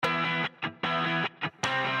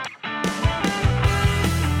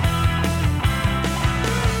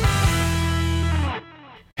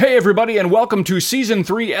Hey everybody, and welcome to Season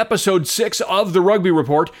 3, Episode 6 of the Rugby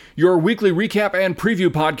Report, your weekly recap and preview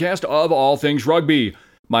podcast of all things rugby.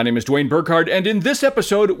 My name is Dwayne Burkhardt, and in this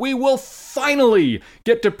episode, we will finally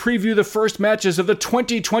get to preview the first matches of the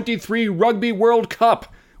 2023 Rugby World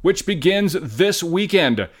Cup, which begins this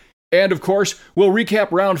weekend. And of course, we'll recap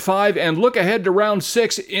Round 5 and look ahead to Round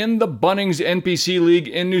 6 in the Bunnings NPC League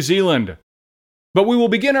in New Zealand. But we will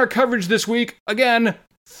begin our coverage this week, again,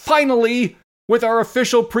 finally, with our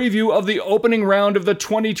official preview of the opening round of the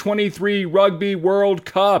 2023 Rugby World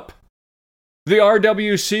Cup. The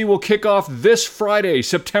RWC will kick off this Friday,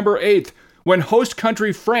 September 8th, when host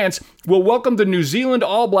country France will welcome the New Zealand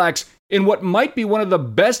All Blacks in what might be one of the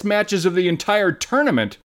best matches of the entire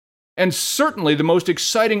tournament, and certainly the most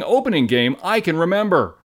exciting opening game I can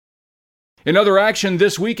remember. In other action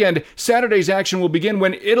this weekend, Saturday's action will begin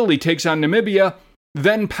when Italy takes on Namibia,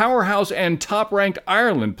 then powerhouse and top-ranked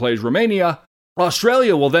Ireland plays Romania,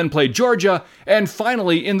 Australia will then play Georgia, and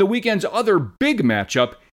finally, in the weekend's other big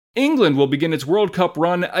matchup, England will begin its World Cup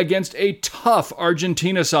run against a tough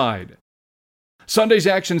Argentina side. Sunday's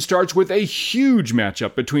action starts with a huge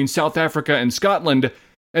matchup between South Africa and Scotland,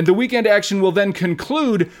 and the weekend action will then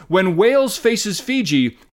conclude when Wales faces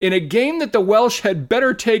Fiji in a game that the Welsh had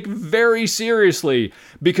better take very seriously,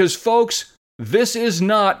 because folks, this is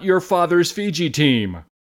not your father's Fiji team.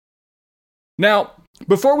 Now,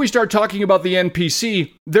 before we start talking about the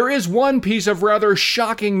NPC, there is one piece of rather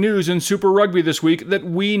shocking news in Super Rugby this week that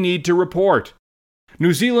we need to report.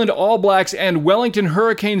 New Zealand All Blacks and Wellington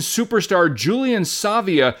Hurricanes superstar Julian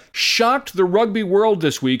Savea shocked the rugby world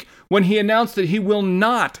this week when he announced that he will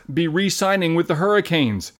not be re-signing with the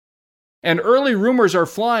Hurricanes. And early rumors are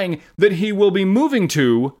flying that he will be moving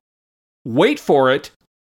to, wait for it,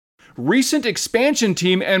 recent expansion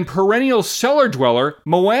team and perennial cellar dweller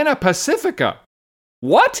Moana Pacifica.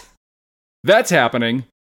 What? That's happening.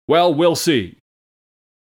 Well, we'll see.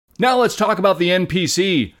 Now let's talk about the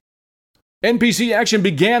NPC. NPC action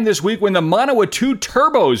began this week when the Manawatu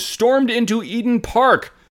Turbos stormed into Eden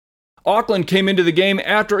Park. Auckland came into the game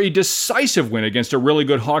after a decisive win against a really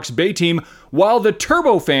good Hawke's Bay team, while the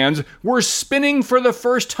Turbo fans were spinning for the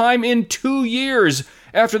first time in 2 years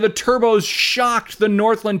after the Turbos shocked the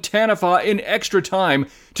Northland Taniwha in extra time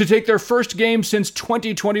to take their first game since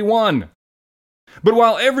 2021. But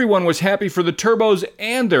while everyone was happy for the Turbos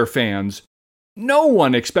and their fans, no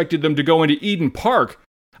one expected them to go into Eden Park,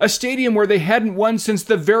 a stadium where they hadn't won since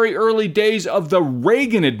the very early days of the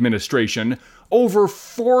Reagan administration over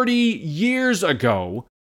 40 years ago,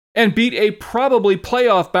 and beat a probably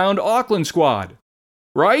playoff-bound Auckland squad.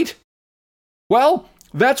 Right? Well,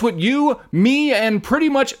 that's what you, me, and pretty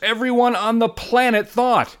much everyone on the planet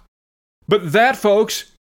thought. But that,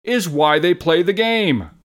 folks, is why they play the game.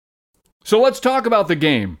 So let's talk about the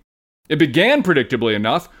game. It began, predictably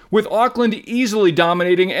enough, with Auckland easily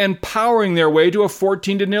dominating and powering their way to a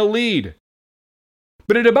 14-0 lead.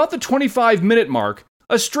 But at about the 25-minute mark,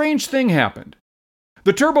 a strange thing happened.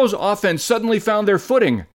 The Turbos' offense suddenly found their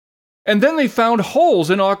footing, and then they found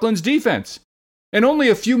holes in Auckland's defense. And only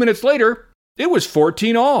a few minutes later, it was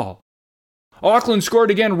 14-all. Auckland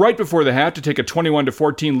scored again right before the half to take a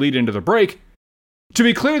 21-14 lead into the break. To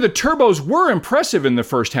be clear, the Turbos were impressive in the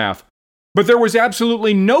first half, but there was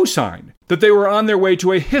absolutely no sign that they were on their way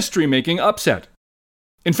to a history-making upset.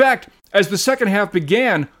 In fact, as the second half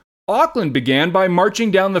began, Auckland began by marching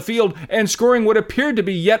down the field and scoring what appeared to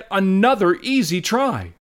be yet another easy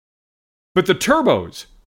try. But the Turbos,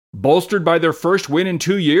 bolstered by their first win in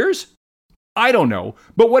 2 years? I don't know,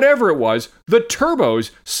 but whatever it was, the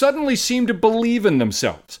Turbos suddenly seemed to believe in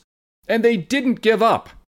themselves. And they didn't give up.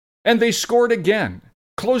 And they scored again,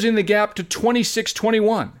 closing the gap to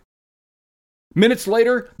 26-21. Minutes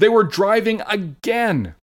later, they were driving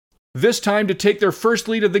again, this time to take their first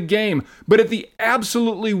lead of the game, but at the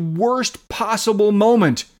absolutely worst possible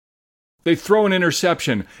moment. They throw an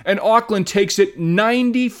interception, and Auckland takes it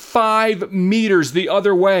 95 meters the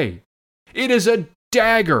other way. It is a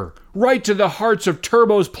dagger right to the hearts of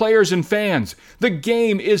Turbo's players and fans. The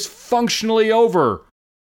game is functionally over.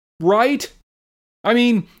 Right? I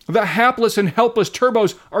mean, the hapless and helpless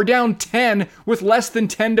Turbos are down 10 with less than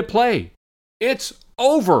 10 to play. It's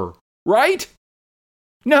over, right?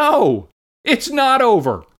 No, it's not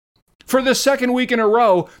over. For the second week in a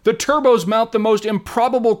row, the Turbos mount the most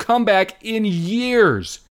improbable comeback in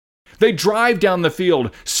years. They drive down the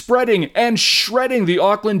field, spreading and shredding the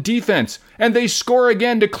Auckland defense, and they score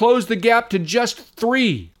again to close the gap to just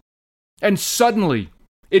 3. And suddenly,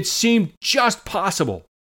 it seemed just possible.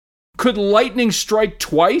 Could lightning strike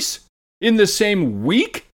twice in the same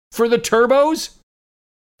week for the Turbos?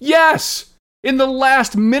 Yes! In the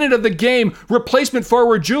last minute of the game, replacement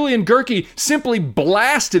forward Julian Gerke simply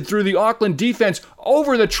blasted through the Auckland defense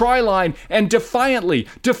over the try line and defiantly,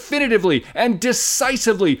 definitively, and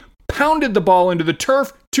decisively pounded the ball into the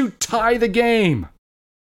turf to tie the game.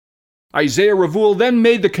 Isaiah Ravul then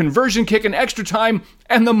made the conversion kick in extra time,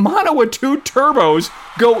 and the Manawatu Turbos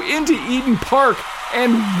go into Eden Park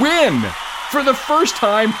and win for the first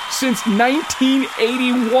time since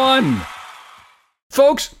 1981.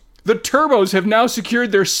 Folks, the Turbos have now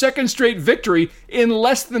secured their second straight victory in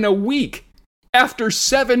less than a week after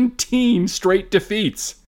 17 straight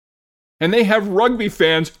defeats. And they have rugby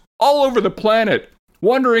fans all over the planet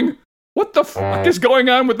wondering, what the fuck is going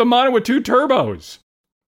on with the Manawatu Turbos?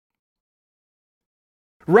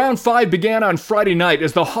 Round 5 began on Friday night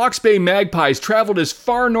as the Hawke's Bay Magpies traveled as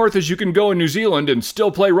far north as you can go in New Zealand and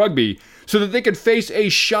still play rugby so that they could face a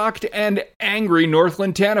shocked and angry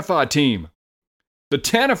Northland Taniwha team. The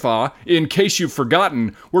Taniwha, in case you've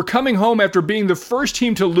forgotten, were coming home after being the first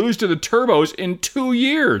team to lose to the Turbos in 2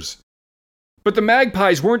 years. But the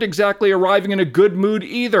Magpies weren't exactly arriving in a good mood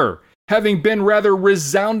either, having been rather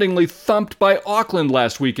resoundingly thumped by Auckland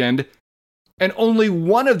last weekend, and only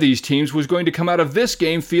one of these teams was going to come out of this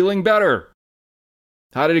game feeling better.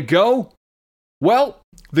 How did it go? Well,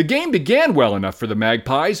 the game began well enough for the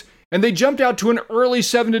Magpies, and they jumped out to an early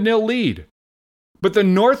 7-0 lead. But the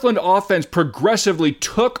Northland offense progressively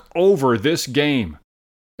took over this game.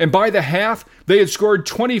 And by the half, they had scored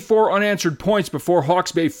 24 unanswered points before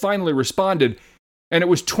Hawke's Bay finally responded, and it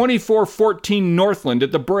was 24-14 Northland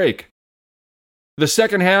at the break. The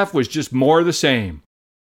second half was just more of the same.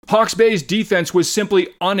 Hawke's Bay's defense was simply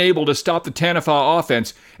unable to stop the Taniwha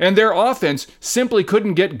offense, and their offense simply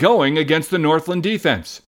couldn't get going against the Northland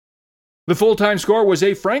defense. The full-time score was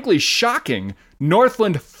a frankly shocking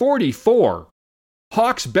Northland 44,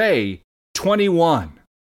 Hawke's Bay 21.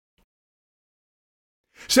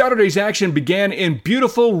 Saturday's action began in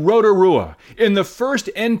beautiful Rotorua, in the first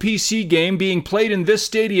NPC game being played in this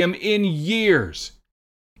stadium in years.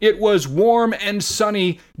 It was warm and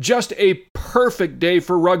sunny, just a perfect day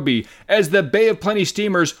for rugby, as the Bay of Plenty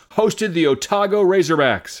Steamers hosted the Otago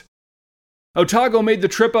Razorbacks. Otago made the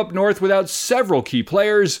trip up north without several key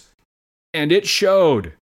players, and it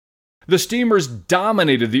showed. The Steamers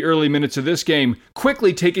dominated the early minutes of this game,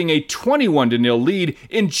 quickly taking a 21-0 lead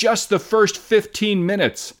in just the first 15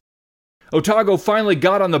 minutes. Otago finally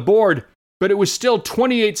got on the board, but it was still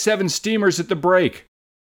 28-7 Steamers at the break.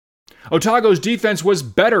 Otago's defense was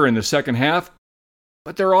better in the second half,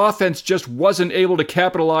 but their offense just wasn't able to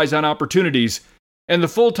capitalize on opportunities, and the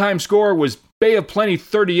full-time score was Bay of Plenty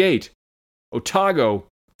 38, Otago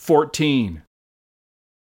 14.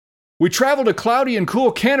 We traveled to cloudy and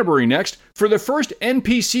cool Canterbury next for the first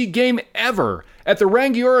NPC game ever at the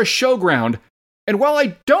Rangiora Showground, and while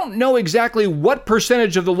I don't know exactly what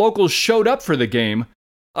percentage of the locals showed up for the game,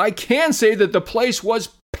 I can say that the place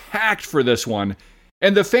was packed for this one,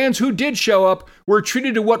 and the fans who did show up were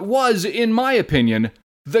treated to what was, in my opinion,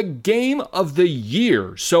 the game of the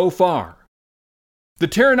year so far. The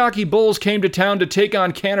Taranaki Bulls came to town to take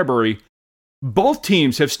on Canterbury. Both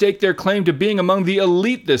teams have staked their claim to being among the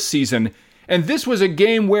elite this season, and this was a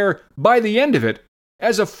game where, by the end of it,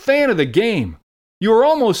 as a fan of the game, you were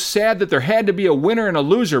almost sad that there had to be a winner and a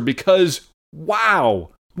loser because, wow,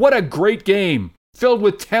 what a great game, filled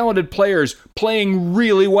with talented players playing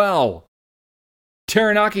really well.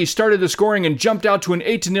 Taranaki started the scoring and jumped out to an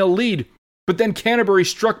 8-0 lead, but then Canterbury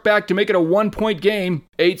struck back to make it a 1-point game,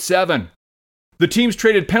 8-7. The teams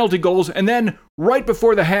traded penalty goals, and then, right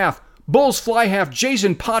before the half, Bulls fly half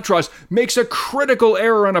Jason Patras makes a critical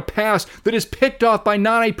error on a pass that is picked off by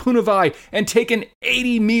Nane Punavai and taken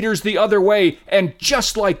 80 meters the other way, and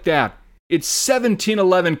just like that, it's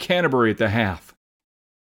 17-11 Canterbury at the half.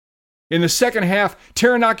 In the second half,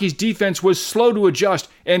 Taranaki's defense was slow to adjust,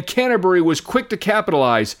 and Canterbury was quick to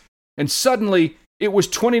capitalize, and suddenly it was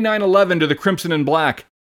 29-11 to the Crimson and Black,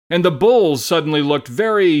 and the Bulls suddenly looked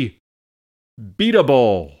very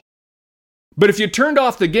beatable. But if you turned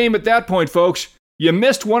off the game at that point, folks, you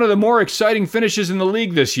missed one of the more exciting finishes in the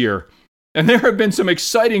league this year. And there have been some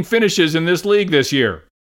exciting finishes in this league this year.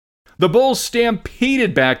 The Bulls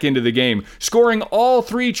stampeded back into the game, scoring all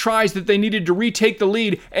 3 tries that they needed to retake the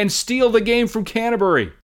lead and steal the game from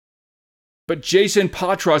Canterbury. But Jason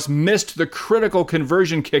Patras missed the critical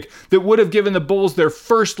conversion kick that would have given the Bulls their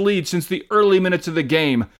first lead since the early minutes of the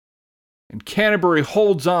game. And Canterbury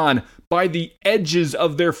holds on by the edges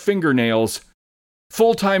of their fingernails.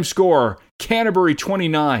 Full-time score, Canterbury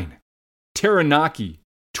 29, Taranaki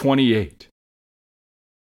 28.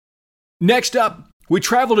 Next up, we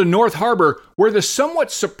travel to North Harbour, where the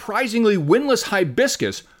somewhat surprisingly winless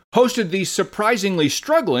Hibiscus hosted the surprisingly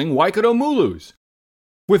struggling Waikato Mulus,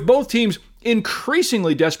 with both teams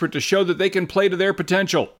increasingly desperate to show that they can play to their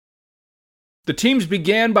potential. The teams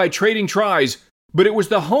began by trading tries, but it was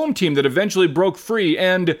the home team that eventually broke free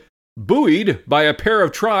and, buoyed by a pair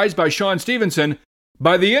of tries by Sean Stevenson,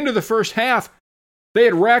 by the end of the first half, they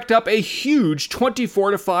had racked up a huge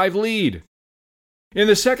 24-5 lead. In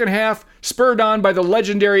the second half, spurred on by the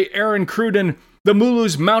legendary Aaron Cruden, the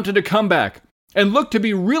Mulus mounted a comeback and looked to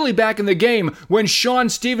be really back in the game when Sean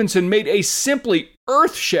Stevenson made a simply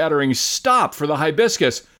earth-shattering stop for the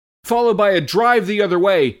Hibiscus, followed by a drive the other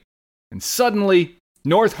way, and suddenly,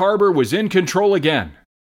 North Harbour was in control again.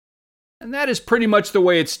 And that is pretty much the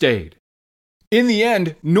way it stayed. In the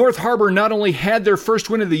end, North Harbour not only had their first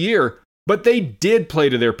win of the year, but they did play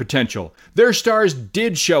to their potential. Their stars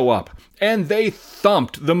did show up, and they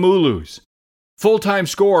thumped the Mulus. Full-time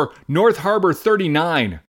score, North Harbour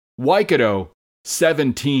 39, Waikato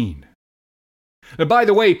 17. Now, by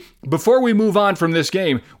the way, before we move on from this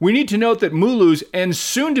game, we need to note that Mulus and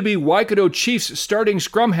soon-to-be Waikato Chiefs starting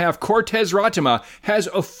scrum half Cortez Ratima has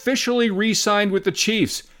officially re-signed with the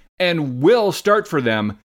Chiefs and will start for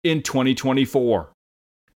them in 2024.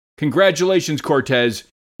 Congratulations, Cortez.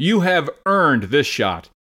 You have earned this shot,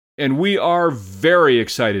 and we are very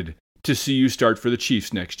excited to see you start for the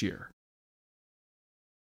Chiefs next year.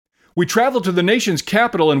 We travel to the nation's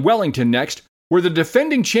capital in Wellington next, where the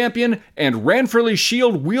defending champion and Ranfurly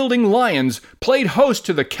Shield-wielding Lions played host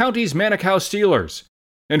to the county's Manukau Steelers.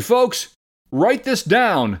 And folks, write this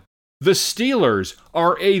down. The Steelers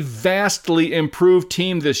are a vastly improved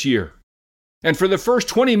team this year. And for the first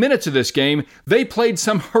 20 minutes of this game, they played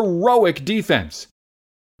some heroic defense.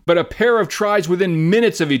 But a pair of tries within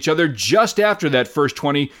minutes of each other just after that first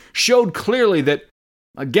 20 showed clearly that,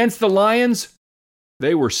 against the Lions,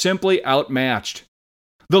 they were simply outmatched.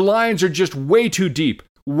 The Lions are just way too deep,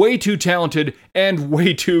 way too talented, and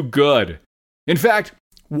way too good. In fact,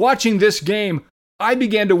 watching this game, I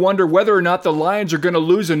began to wonder whether or not the Lions are going to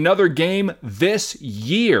lose another game this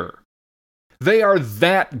year. They are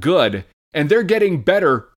that good, and they're getting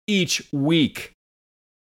better each week.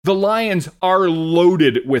 The Lions are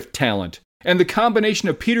loaded with talent, and the combination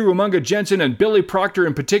of Peter Umunga Jensen and Billy Proctor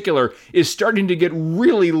in particular is starting to get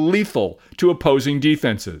really lethal to opposing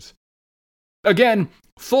defenses. Again,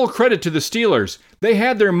 full credit to the Steelers. They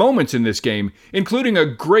had their moments in this game, including a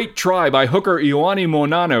great try by hooker Ioane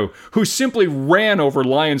Monano, who simply ran over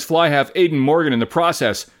Lions fly half Aiden Morgan in the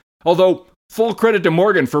process. Although, full credit to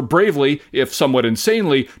Morgan for bravely, if somewhat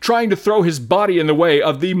insanely, trying to throw his body in the way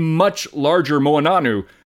of the much larger Monano.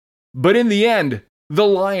 But in the end, the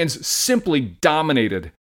Lions simply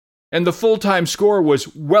dominated. And the full-time score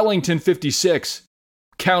was Wellington 56,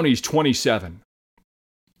 Counties 27.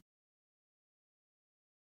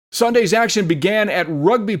 Sunday's action began at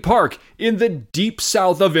Rugby Park in the deep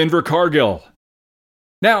south of Invercargill.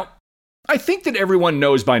 Now, I think that everyone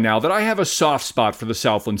knows by now that I have a soft spot for the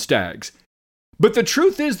Southland Stags. But the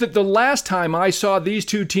truth is that the last time I saw these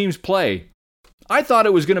two teams play, I thought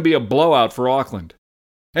it was going to be a blowout for Auckland.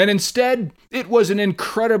 And instead, it was an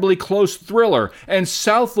incredibly close thriller, and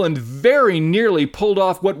Southland very nearly pulled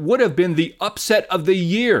off what would have been the upset of the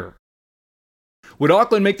year. Would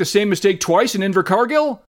Auckland make the same mistake twice in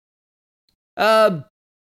Invercargill?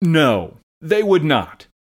 No, they would not.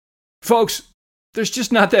 Folks, there's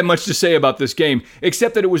just not that much to say about this game,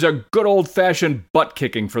 except that it was a good old-fashioned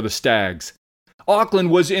butt-kicking for the Stags.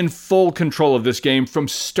 Auckland was in full control of this game from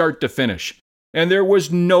start to finish, and there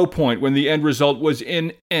was no point when the end result was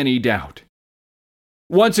in any doubt.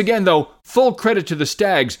 Once again, though, full credit to the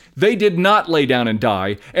Stags, they did not lay down and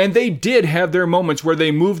die, and they did have their moments where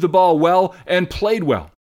they moved the ball well and played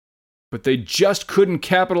well. But they just couldn't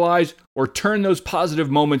capitalize or turn those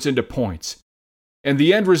positive moments into points. And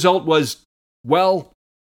the end result was, well,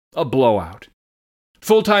 a blowout.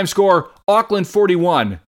 Full-time score, Auckland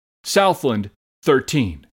 41, Southland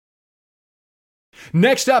 13.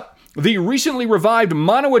 Next up, the recently revived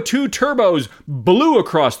Manawatu Turbos blew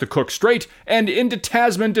across the Cook Strait and into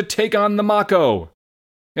Tasman to take on the Mako.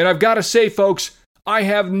 And I've got to say, folks, I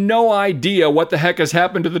have no idea what the heck has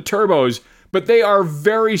happened to the Turbos, but they are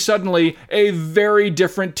very suddenly a very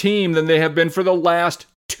different team than they have been for the last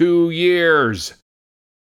 2 years.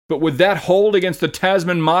 But would that hold against the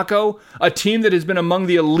Tasman Mako, a team that has been among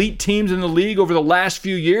the elite teams in the league over the last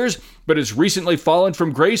few years, but has recently fallen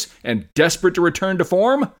from grace and desperate to return to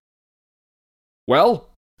form? Well,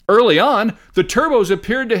 early on, the Turbos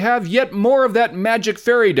appeared to have yet more of that magic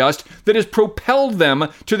fairy dust that has propelled them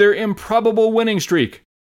to their improbable winning streak.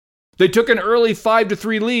 They took an early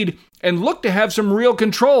 5-3 lead and looked to have some real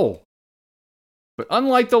control. But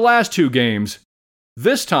unlike the last two games,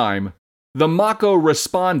 this time, the Mako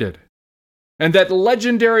responded. And that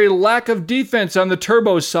legendary lack of defense on the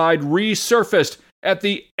Turbos side resurfaced at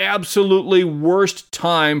the absolutely worst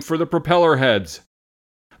time for the propeller heads.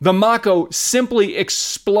 The Mako simply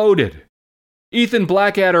exploded. Ethan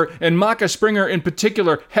Blackadder and Maka Springer in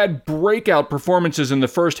particular had breakout performances in the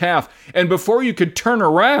first half, and before you could turn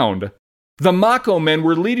around, the Mako men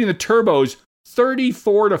were leading the Turbos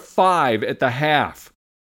 34-5 at the half.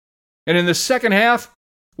 And in the second half,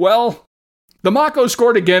 well, the Mako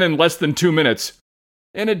scored again in less than 2 minutes,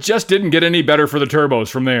 and it just didn't get any better for the Turbos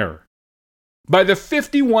from there. By the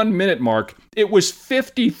 51-minute mark, it was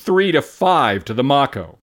 53-5 to the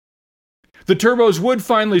Mako. The Turbos would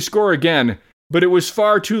finally score again, but it was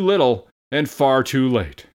far too little and far too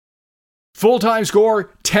late. Full-time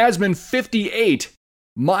score, Tasman 58,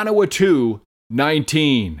 Manawatu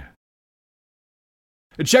 19.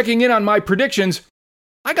 Checking in on my predictions,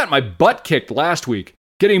 I got my butt kicked last week,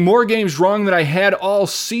 getting more games wrong than I had all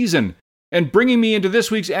season, and bringing me into this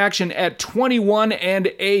week's action at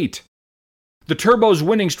 21-8. The Turbos'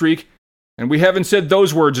 winning streak, and we haven't said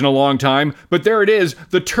those words in a long time, but there it is,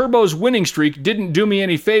 the Turbos' winning streak didn't do me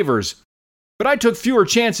any favors. But I took fewer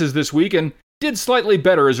chances this week and did slightly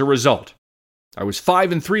better as a result. I was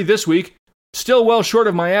 5-3 this week, still well short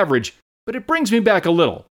of my average, but it brings me back a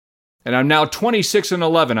little. And I'm now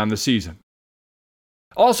 26-11 on the season.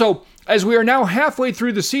 Also, as we are now halfway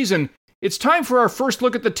through the season, it's time for our first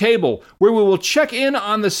look at the table, where we will check in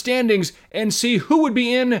on the standings and see who would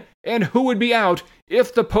be in and who would be out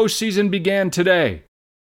if the postseason began today.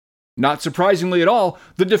 Not surprisingly at all,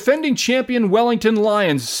 the defending champion Wellington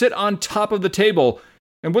Lions sit on top of the table,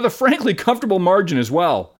 and with a frankly comfortable margin as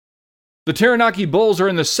well. The Taranaki Bulls are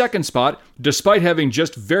in the second spot, despite having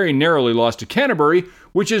just very narrowly lost to Canterbury,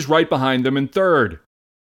 which is right behind them in third.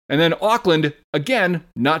 And then Auckland, again,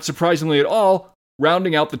 not surprisingly at all,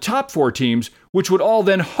 rounding out the top 4 teams, which would all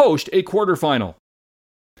then host a quarterfinal.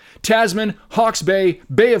 Tasman, Hawke's Bay,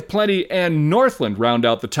 Bay of Plenty, and Northland round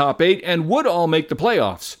out the top 8 and would all make the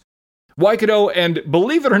playoffs. Waikato and,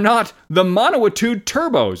 believe it or not, the Manawatu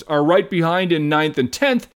Turbos are right behind in 9th and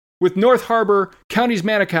 10th, with North Harbour, Counties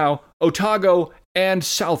Manukau, Otago, and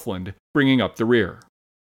Southland bringing up the rear.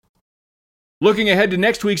 Looking ahead to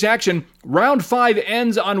next week's action, Round 5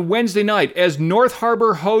 ends on Wednesday night as North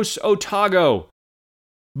Harbour hosts Otago.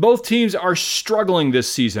 Both teams are struggling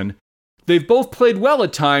this season. They've both played well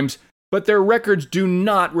at times, but their records do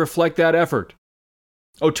not reflect that effort.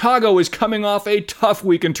 Otago is coming off a tough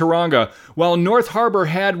week in Tauranga, while North Harbour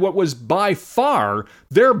had what was by far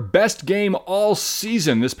their best game all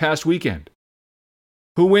season this past weekend.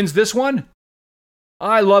 Who wins this one?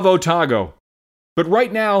 I love Otago. But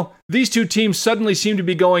right now, these two teams suddenly seem to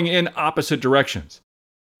be going in opposite directions.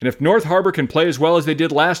 And if North Harbour can play as well as they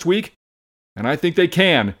did last week, and I think they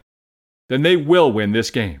can, then they will win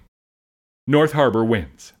this game. North Harbour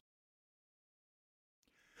wins.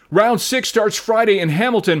 Round 6 starts Friday in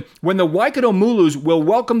Hamilton when the Waikato Mulus will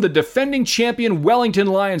welcome the defending champion Wellington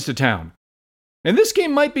Lions to town. And this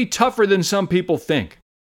game might be tougher than some people think.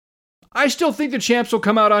 I still think the champs will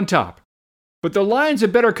come out on top, but the Lions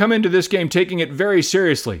had better come into this game taking it very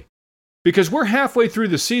seriously, because we're halfway through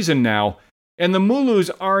the season now, and the Mulus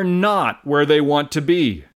are not where they want to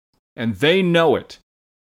be, and they know it.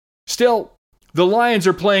 Still, the Lions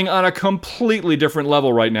are playing on a completely different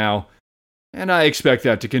level right now, and I expect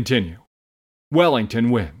that to continue.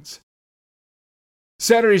 Wellington wins.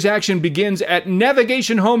 Saturday's action begins at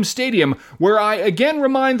Navigation Home Stadium, where I again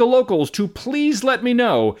remind the locals to please let me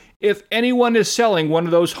know if anyone is selling one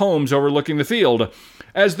of those homes overlooking the field,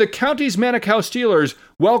 as the Counties Manukau Steelers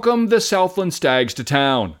welcome the Southland Stags to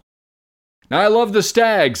town. Now, I love the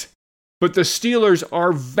Stags, but the Steelers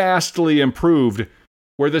are vastly improved,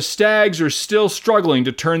 where the Stags are still struggling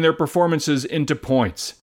to turn their performances into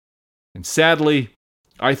points. And sadly,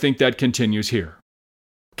 I think that continues here.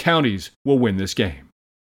 Counties will win this game.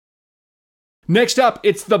 Next up,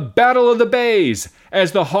 it's the Battle of the Bays,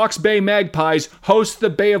 as the Hawke's Bay Magpies host the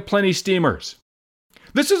Bay of Plenty Steamers.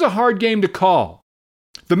 This is a hard game to call.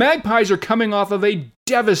 The Magpies are coming off of a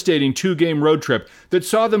devastating 2-game road trip that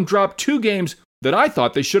saw them drop 2 games that I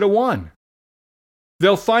thought they should have won.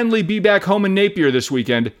 They'll finally be back home in Napier this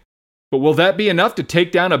weekend, but will that be enough to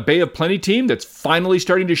take down a Bay of Plenty team that's finally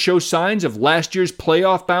starting to show signs of last year's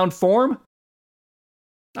playoff-bound form?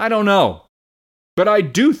 I don't know, but I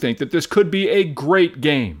do think that this could be a great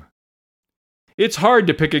game. It's hard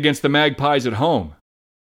to pick against the Magpies at home.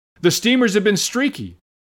 The Steamers have been streaky,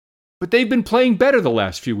 but they've been playing better the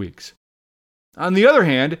last few weeks. On the other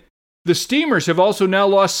hand, the Steamers have also now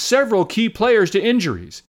lost several key players to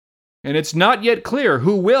injuries, and it's not yet clear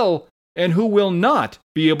who will and who will not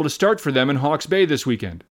be able to start for them in Hawke's Bay this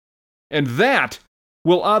weekend. And that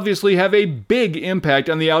will obviously have a big impact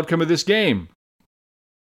on the outcome of this game.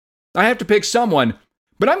 I have to pick someone,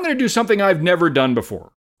 but I'm going to do something I've never done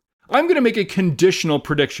before. I'm going to make a conditional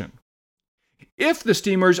prediction. If the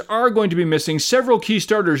Steamers are going to be missing several key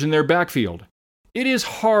starters in their backfield, it is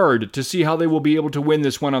hard to see how they will be able to win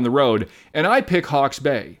this one on the road, and I pick Hawke's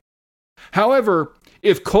Bay. However,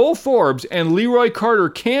 if Cole Forbes and Leroy Carter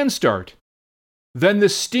can start, then the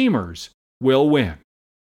Steamers will win.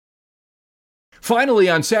 Finally,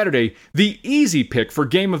 on Saturday, the easy pick for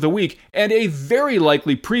Game of the Week and a very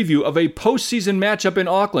likely preview of a postseason matchup in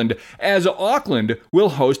Auckland, as Auckland will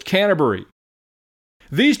host Canterbury.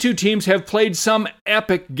 These two teams have played some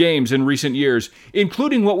epic games in recent years,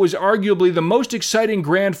 including what was arguably the most exciting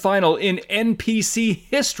grand final in NPC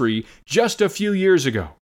history just a few years ago.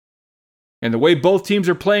 And the way both teams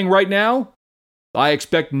are playing right now, I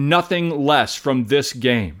expect nothing less from this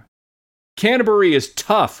game. Canterbury is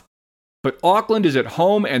tough, but Auckland is at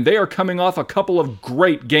home and they are coming off a couple of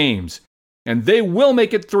great games, and they will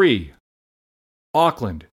make it 3.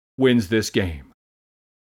 Auckland wins this game.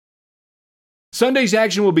 Sunday's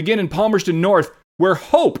action will begin in Palmerston North, where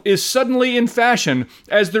hope is suddenly in fashion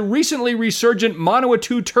as the recently resurgent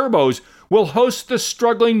Manawatu Turbos will host the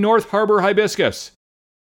struggling North Harbour Hibiscus.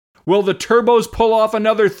 Will the Turbos pull off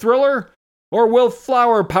another thriller, or will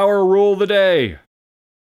Flower Power rule the day?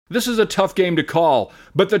 This is a tough game to call,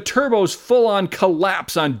 but the Turbos' full-on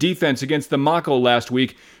collapse on defense against the Mako last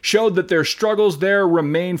week showed that their struggles there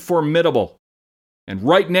remain formidable. And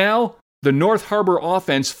right now, the North Harbour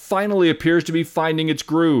offense finally appears to be finding its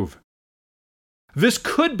groove. This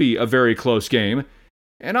could be a very close game,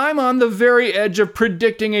 and I'm on the very edge of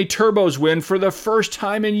predicting a Turbos win for the first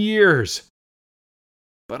time in years.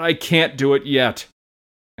 But I can't do it yet,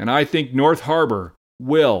 and I think North Harbour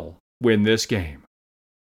will win this game.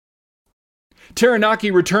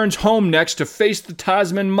 Taranaki returns home next to face the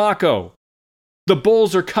Tasman Mako. The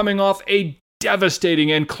Bulls are coming off a devastating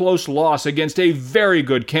and close loss against a very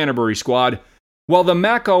good Canterbury squad, while the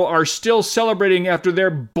Mako are still celebrating after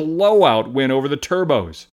their blowout win over the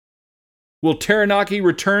Turbos. Will Taranaki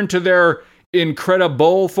return to their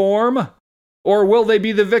incredible form, or will they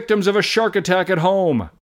be the victims of a shark attack at home?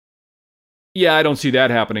 Yeah, I don't see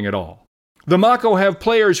that happening at all. The Mako have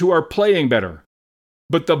players who are playing better,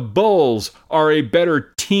 but the Bulls are a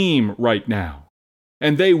better team right now,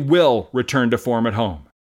 and they will return to form at home.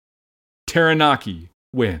 Taranaki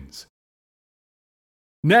wins.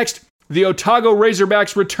 Next, the Otago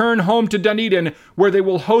Razorbacks return home to Dunedin, where they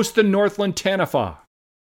will host the Northland Taniwha.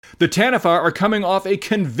 The Taniwha are coming off a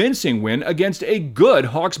convincing win against a good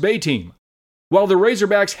Hawke's Bay team, while the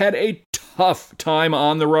Razorbacks had a tough time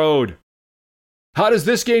on the road. How does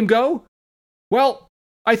this game go? Well,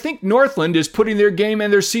 I think Northland is putting their game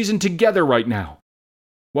and their season together right now,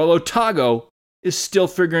 while Otago is still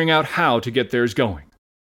figuring out how to get theirs going.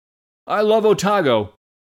 I love Otago,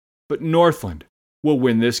 but Northland will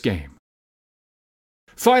win this game.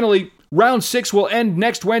 Finally, Round 6 will end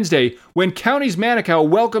next Wednesday when Counties Manukau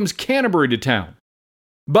welcomes Canterbury to town.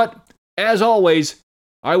 But, as always,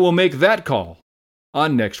 I will make that call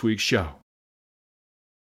on next week's show.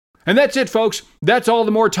 And that's it, folks. That's all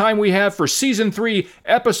the more time we have for Season 3,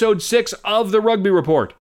 Episode 6 of the Rugby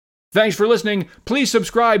Report. Thanks for listening. Please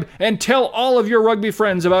subscribe and tell all of your rugby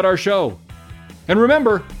friends about our show. And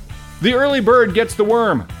remember, the early bird gets the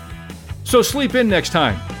worm. So sleep in next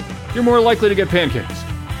time. You're more likely to get pancakes.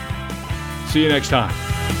 See you next time.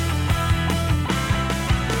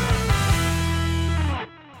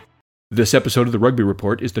 This episode of the Rugby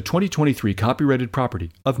Report is the 2023 copyrighted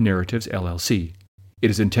property of Narratives LLC. It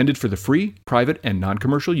is intended for the free, private, and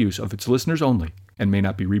non-commercial use of its listeners only, and may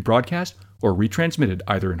not be rebroadcast or retransmitted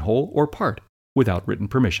either in whole or part without written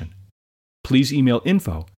permission. Please email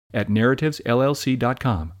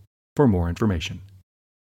info@narrativesllc.com for more information.